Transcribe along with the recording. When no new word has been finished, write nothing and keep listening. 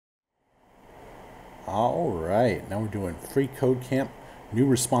All right, now we're doing free code camp, new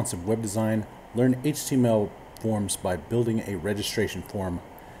responsive web design, learn HTML forms by building a registration form,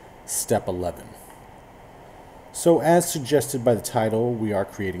 step 11. So as suggested by the title, we are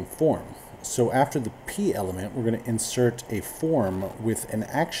creating form. So after the P element, we're going to insert a form with an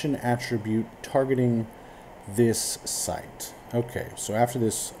action attribute targeting this site. Okay, so after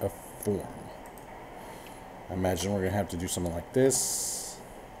this, a form. I imagine we're going to have to do something like this.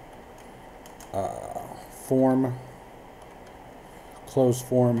 Form, close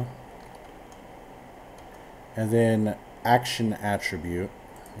form, and then action attribute.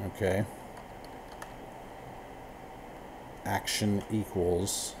 Okay, action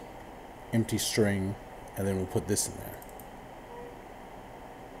equals empty string, and then we'll put this in there.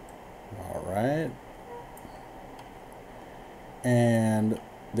 All right, and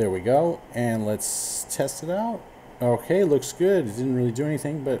there we go, and let's test it out. Okay, looks good. It didn't really do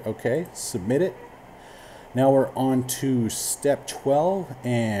anything, but okay, submit it. Now we're on to step 12,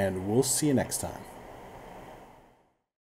 and we'll see you next time.